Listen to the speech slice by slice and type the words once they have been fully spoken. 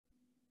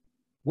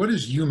What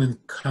is human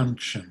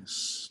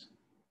conscience?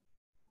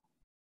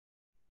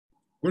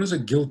 What is a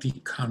guilty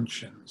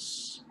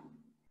conscience?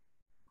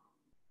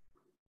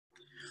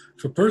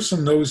 If a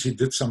person knows he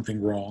did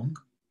something wrong,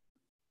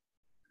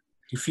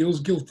 he feels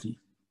guilty.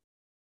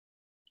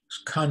 His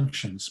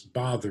conscience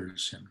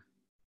bothers him.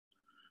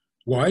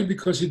 Why?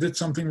 Because he did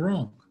something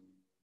wrong.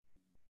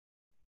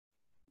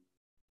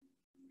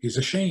 He's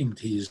ashamed.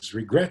 He's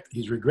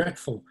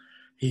regretful.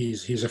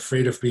 He's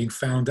afraid of being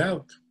found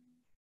out.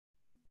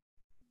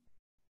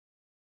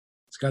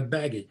 It's got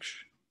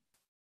baggage.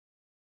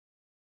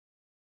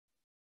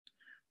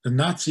 The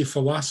Nazi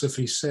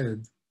philosophy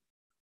said,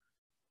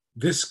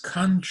 this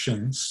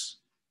conscience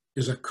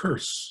is a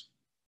curse,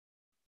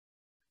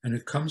 and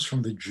it comes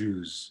from the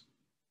Jews.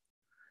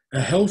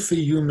 A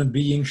healthy human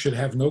being should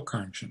have no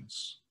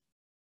conscience.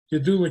 You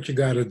do what you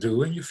got to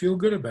do, and you feel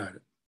good about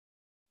it.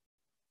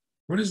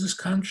 What is this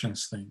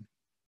conscience thing?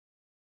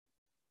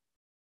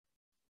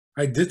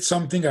 I did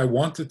something I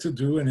wanted to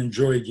do and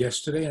enjoyed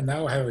yesterday, and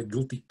now I have a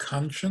guilty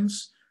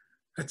conscience?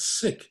 That's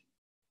sick.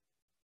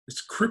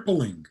 It's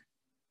crippling.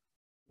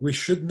 We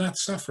should not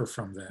suffer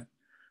from that.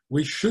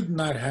 We should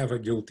not have a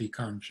guilty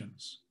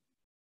conscience.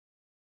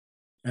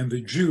 And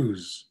the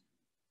Jews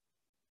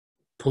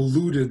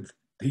polluted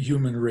the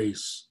human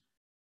race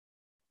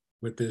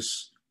with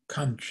this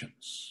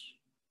conscience.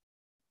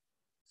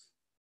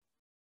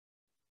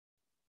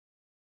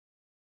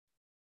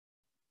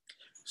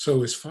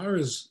 So as far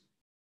as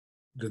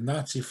the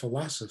Nazi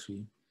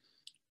philosophy,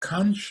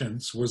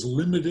 conscience was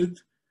limited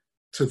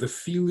to the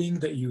feeling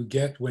that you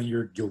get when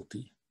you're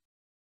guilty.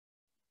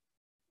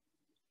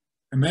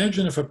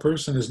 Imagine if a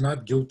person is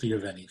not guilty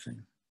of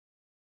anything.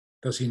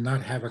 Does he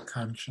not have a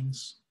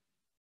conscience?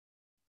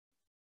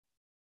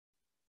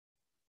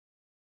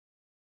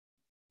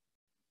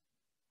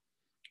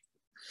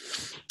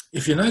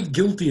 If you're not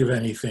guilty of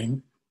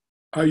anything,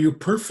 are you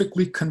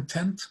perfectly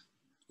content?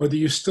 Or do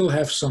you still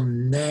have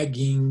some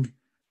nagging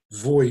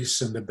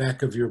voice in the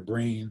back of your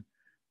brain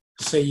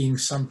saying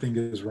something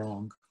is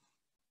wrong?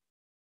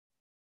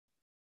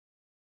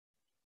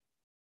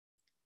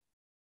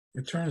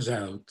 It turns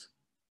out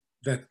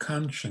that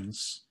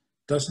conscience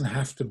doesn't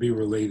have to be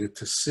related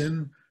to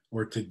sin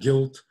or to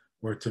guilt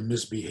or to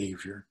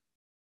misbehavior.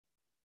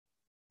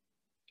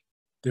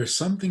 There's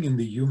something in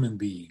the human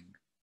being,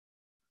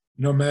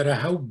 no matter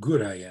how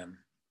good I am,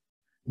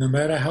 no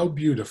matter how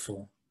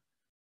beautiful,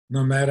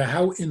 no matter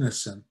how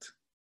innocent,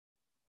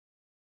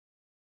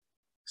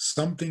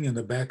 something in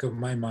the back of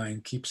my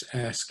mind keeps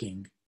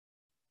asking,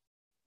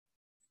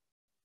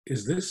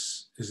 is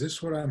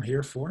this what I'm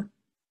here for?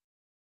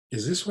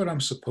 Is this what I'm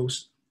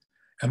supposed to?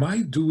 Am I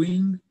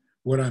doing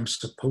what I'm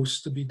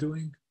supposed to be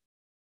doing?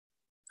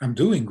 I'm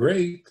doing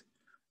great.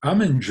 I'm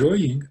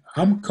enjoying.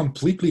 I'm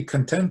completely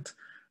content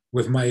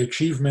with my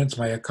achievements,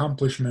 my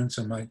accomplishments,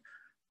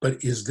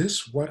 but is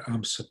this what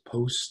I'm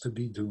supposed to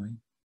be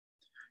doing?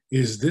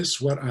 Is this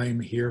what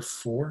I'm here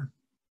for?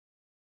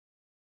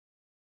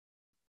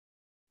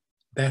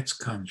 That's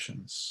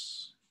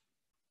conscience.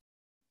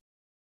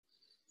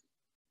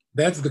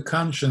 That's the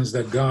conscience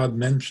that God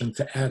mentioned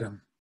to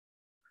Adam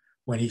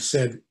when he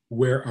said,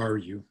 "Where are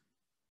you?"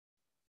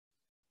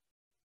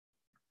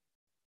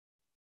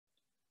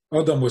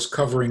 Adam was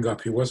covering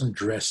up. He wasn't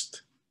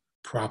dressed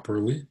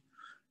properly.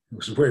 He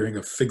was wearing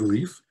a fig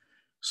leaf.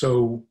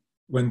 So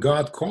when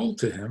God called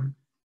to him,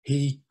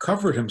 he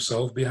covered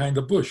himself behind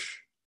a bush.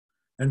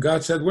 And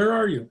God said, "Where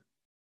are you?"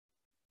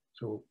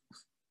 So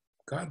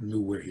God knew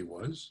where he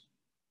was.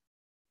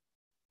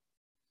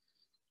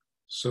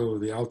 So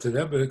the Alter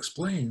Rebbe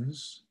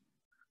explains,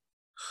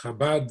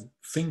 Chabad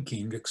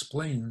thinking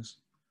explains,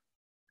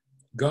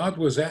 God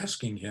was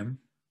asking him,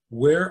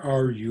 where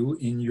are you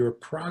in your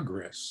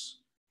progress?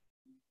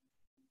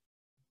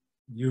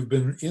 You've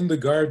been in the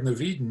Garden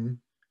of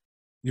Eden.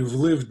 You've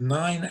lived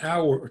 9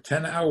 hours or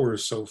 10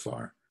 hours so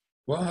far.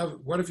 Well,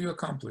 what have you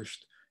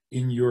accomplished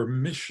in your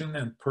mission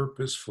and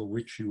purpose for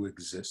which you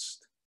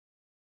exist?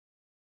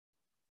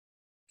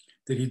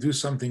 Did he do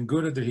something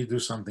good or did he do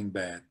something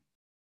bad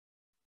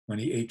when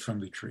he ate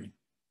from the tree?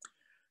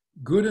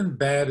 Good and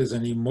bad is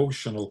an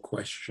emotional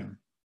question.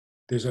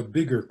 There's a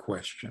bigger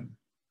question.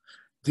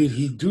 Did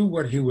he do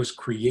what he was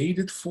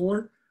created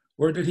for,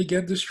 or did he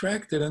get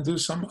distracted and do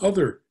some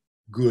other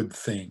good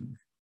thing?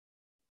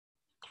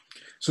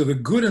 So the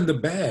good and the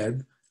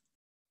bad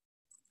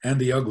and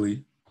the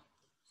ugly,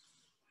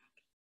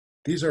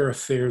 these are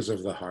affairs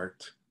of the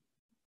heart.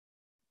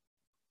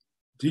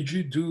 Did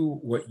you do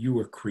what you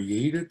were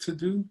created to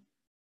do?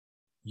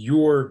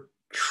 Your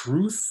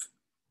truth?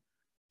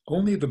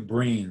 Only the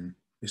brain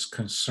is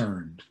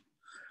concerned.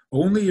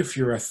 Only if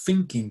you're a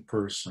thinking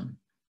person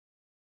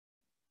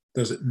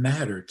does it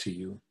matter to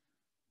you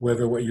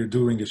whether what you're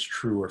doing is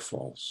true or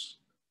false.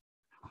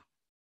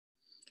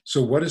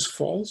 So what is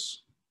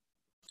false?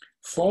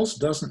 False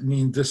doesn't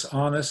mean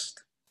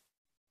dishonest.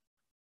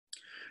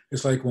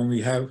 It's like when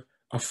we have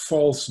a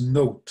false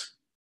note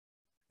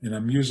in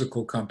a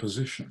musical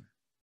composition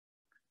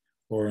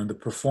or in the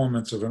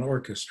performance of an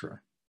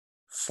orchestra.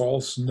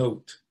 False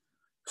note.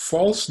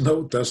 False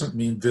note doesn't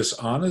mean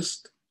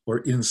dishonest. or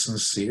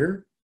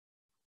insincere.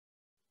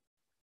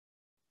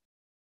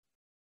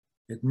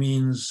 It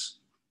means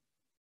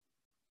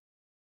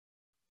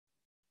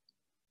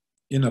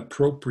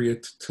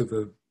inappropriate to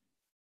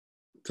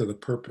the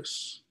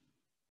purpose.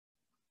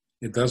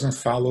 It doesn't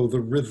follow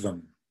the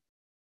rhythm.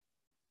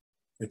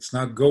 It's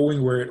not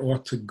going where it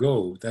ought to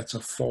go. That's a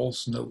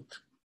false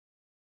note.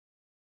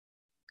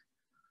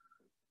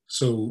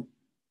 So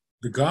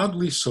the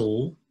godly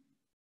soul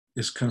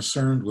is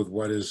concerned with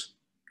what is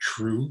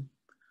true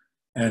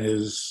and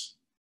is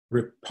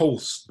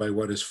repulsed by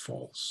what is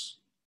false.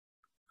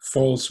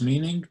 False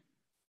meaning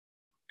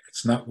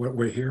it's not what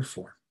we're here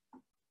for.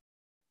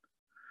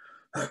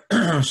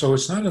 So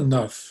it's not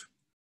enough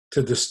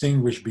to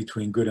distinguish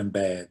between good and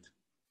bad.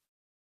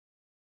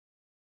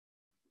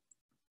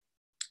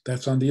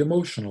 That's on the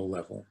emotional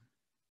level.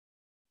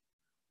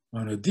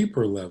 On a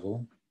deeper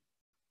level,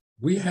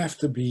 we have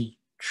to be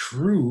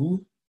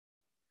true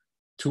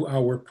to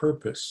our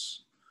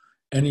purpose.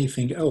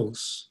 Anything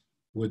else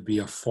would be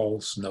a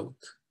false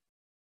note.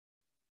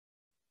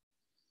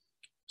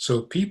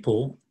 So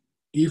people,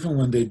 even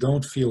when they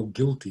don't feel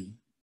guilty,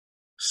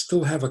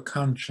 still have a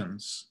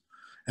conscience.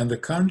 And the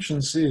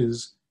conscience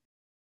is,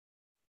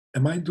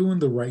 am I doing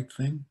the right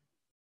thing?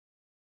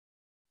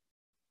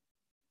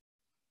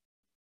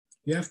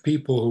 You have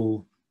people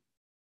who,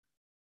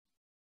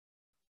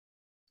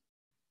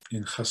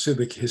 in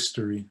Hasidic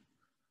history,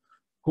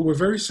 who were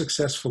very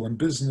successful in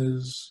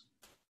business.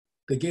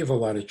 They gave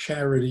a lot of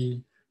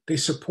charity. They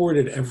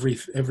supported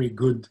every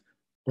good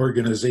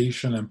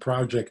organization and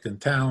project in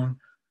town.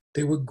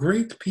 They were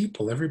great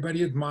people.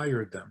 Everybody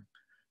admired them.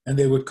 And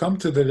they would come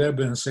to the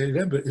Rebbe and say,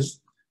 Rebbe,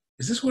 is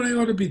this what I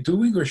ought to be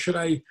doing? Or should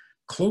I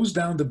close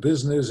down the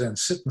business and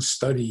sit and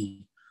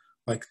study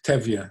like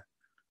Tevye,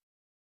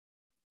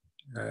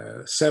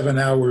 7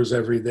 hours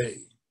every day?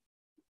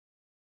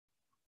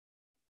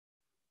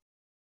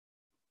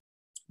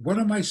 What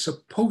am I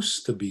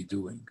supposed to be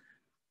doing?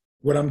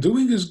 What I'm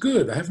doing is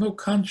good. I have no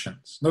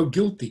conscience, no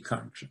guilty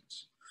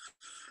conscience.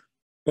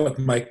 But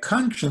my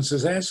conscience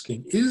is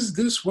asking, is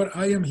this what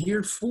I am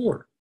here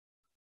for?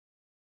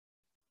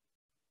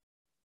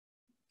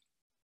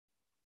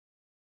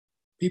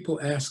 People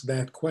ask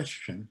that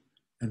question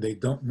and they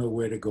don't know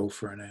where to go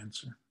for an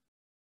answer.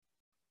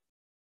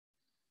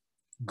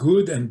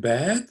 Good and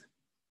bad,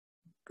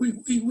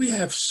 we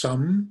have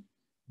some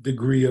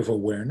degree of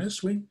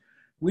awareness. We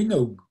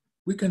know,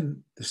 we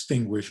can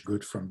distinguish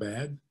good from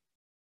bad.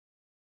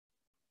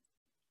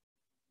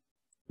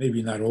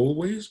 Maybe not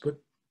always,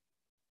 but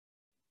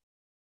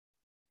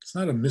it's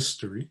not a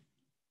mystery.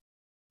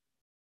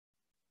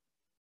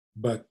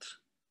 But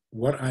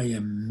what I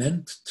am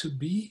meant to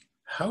be,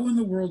 how in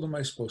the world am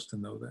I supposed to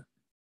know that?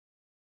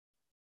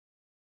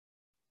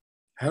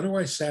 How do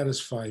I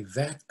satisfy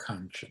that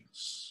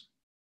conscience?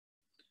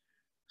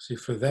 See,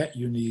 for that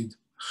you need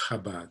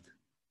Chabad.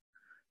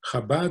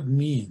 Chabad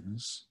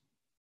means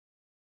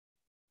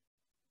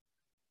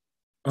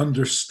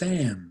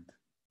understand,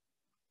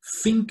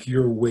 think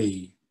your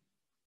way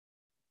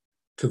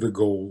to the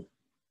goal.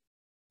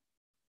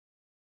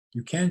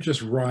 You can't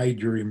just ride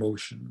your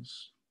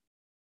emotions.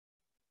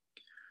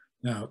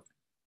 Now,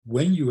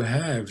 when you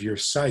have your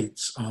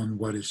sights on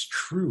what is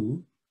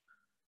true,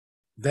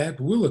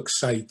 that will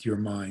excite your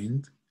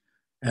mind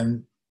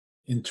and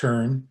in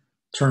turn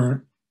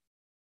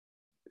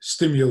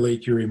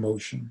stimulate your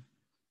emotion.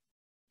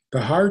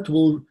 The heart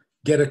will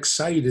get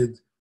excited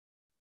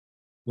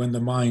when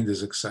the mind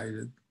is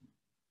excited.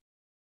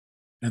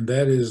 And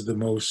that is the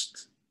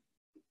most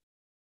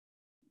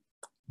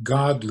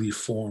godly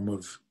form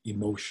of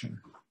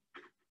emotion,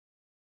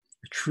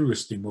 the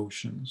truest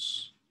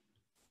emotions,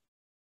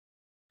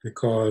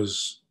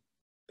 because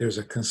there's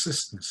a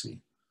consistency.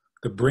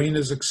 The brain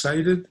is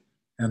excited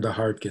and the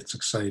heart gets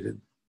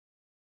excited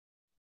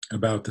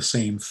about the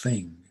same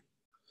thing.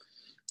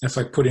 That's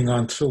like putting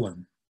on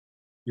tefillin.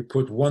 You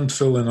put one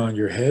tefillin on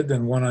your head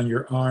and one on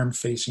your arm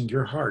facing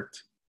your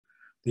heart.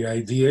 The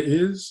idea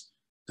is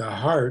the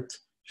heart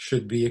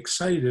should be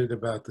excited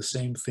about the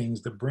same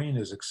things the brain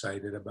is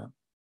excited about.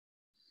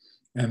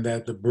 And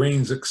that the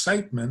brain's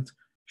excitement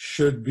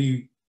should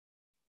be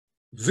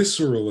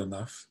visceral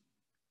enough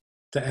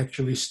to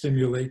actually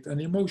stimulate an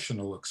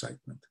emotional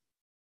excitement.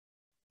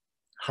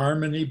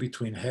 Harmony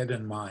between head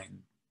and mind,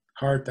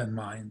 heart and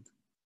mind.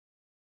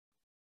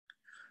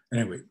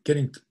 Anyway,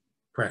 getting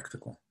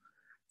practical.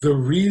 The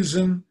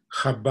reason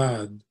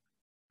Chabad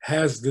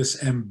has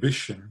this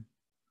ambition,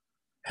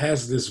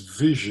 has this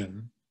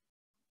vision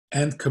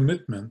and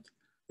commitment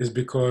is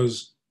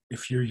because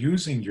if you're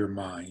using your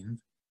mind,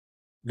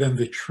 then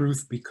the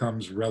truth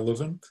becomes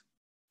relevant,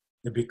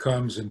 it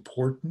becomes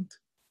important,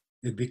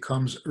 it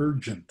becomes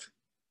urgent.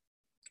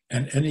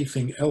 And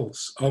anything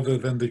else other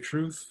than the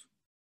truth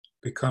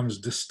becomes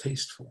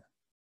distasteful.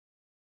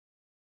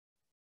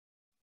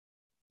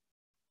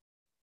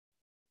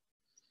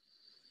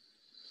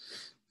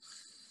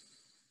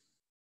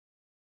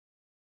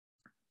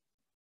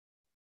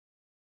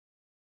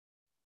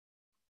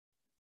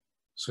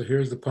 So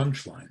here's the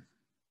punchline.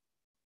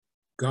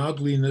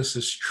 Godliness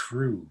is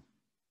true.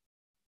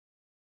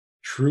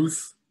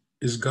 Truth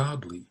is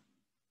godly.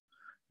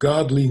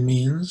 Godly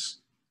means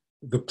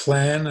the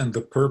plan and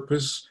the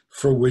purpose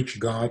for which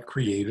God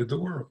created the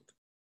world.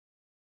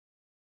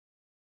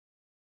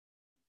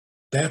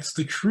 That's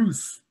the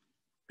truth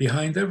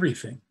behind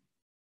everything.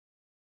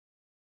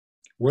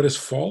 What is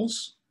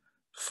false?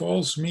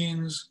 False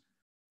means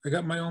I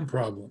got my own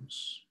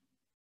problems.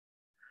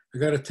 I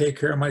got to take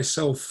care of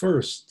myself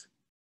first.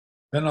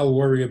 Then I'll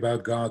worry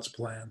about God's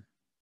plan.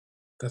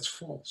 That's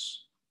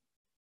false.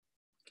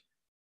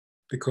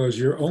 Because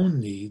your own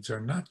needs are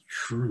not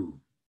true.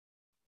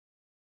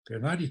 They're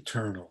not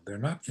eternal. They're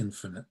not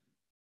infinite.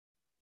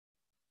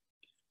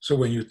 So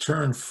when you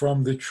turn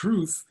from the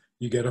truth,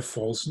 you get a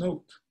false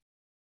note.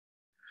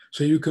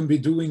 So you can be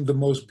doing the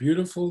most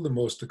beautiful, the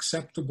most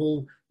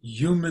acceptable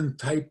human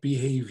type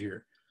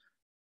behavior.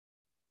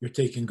 You're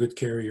taking good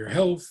care of your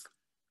health.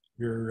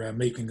 You're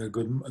making a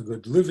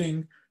good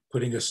living,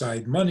 putting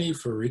aside money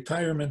for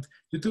retirement.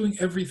 You're doing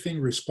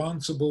everything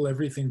responsible,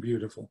 everything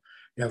beautiful.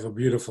 You have a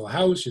beautiful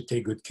house. You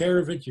take good care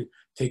of it. You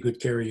take good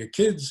care of your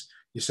kids.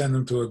 You send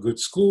them to a good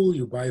school.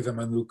 You buy them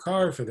a new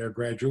car for their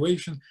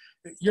graduation.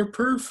 You're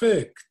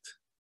perfect.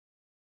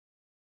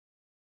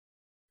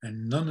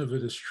 And none of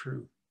it is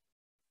true.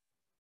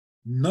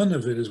 None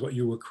of it is what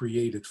you were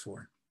created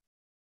for.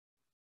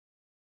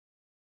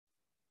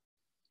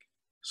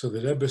 So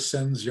the Rebbe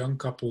sends young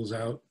couples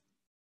out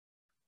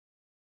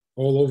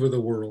all over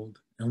the world.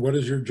 And what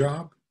is your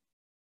job?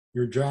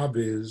 Your job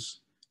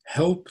is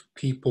help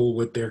people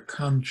with their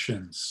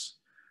conscience,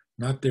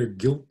 not their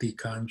guilty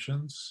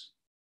conscience,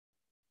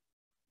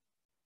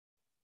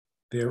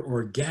 their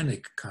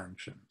organic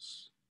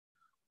conscience.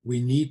 We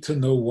need to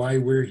know why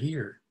we're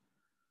here.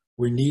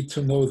 We need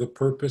to know the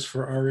purpose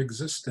for our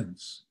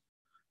existence.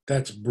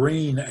 That's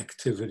brain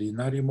activity,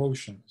 not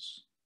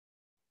emotions.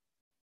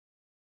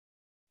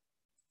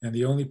 And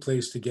the only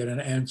place to get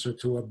an answer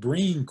to a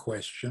brain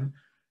question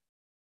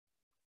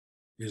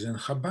is in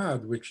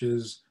Chabad, which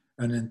is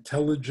an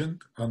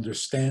intelligent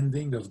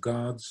understanding of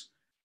God's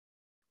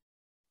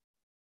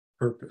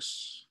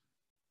purpose.